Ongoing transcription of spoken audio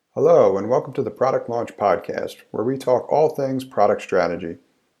Hello, and welcome to the Product Launch Podcast, where we talk all things product strategy.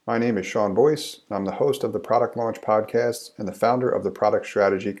 My name is Sean Boyce, and I'm the host of the Product Launch Podcast and the founder of the product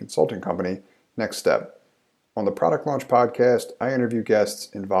strategy consulting company, NxtStep. On the Product Launch Podcast, I interview guests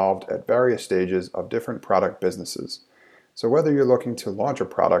involved at various stages of different product businesses. So whether you're looking to launch a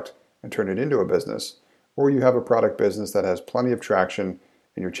product and turn it into a business, or you have a product business that has plenty of traction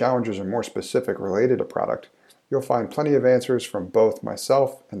and your challenges are more specific related to product, you'll find plenty of answers from both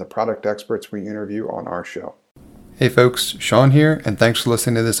myself and the product experts we interview on our show. Hey folks, Sean here, and thanks for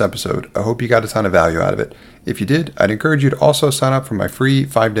listening to this episode. I hope you got a ton of value out of it. If you did, I'd encourage you to also sign up for my free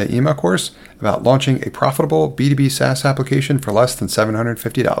 5-day email course about launching a profitable B2B SaaS application for less than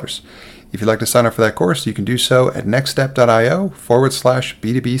 $750. If you'd like to sign up for that course, you can do so at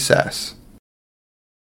nextstep.io/B2B SaaS.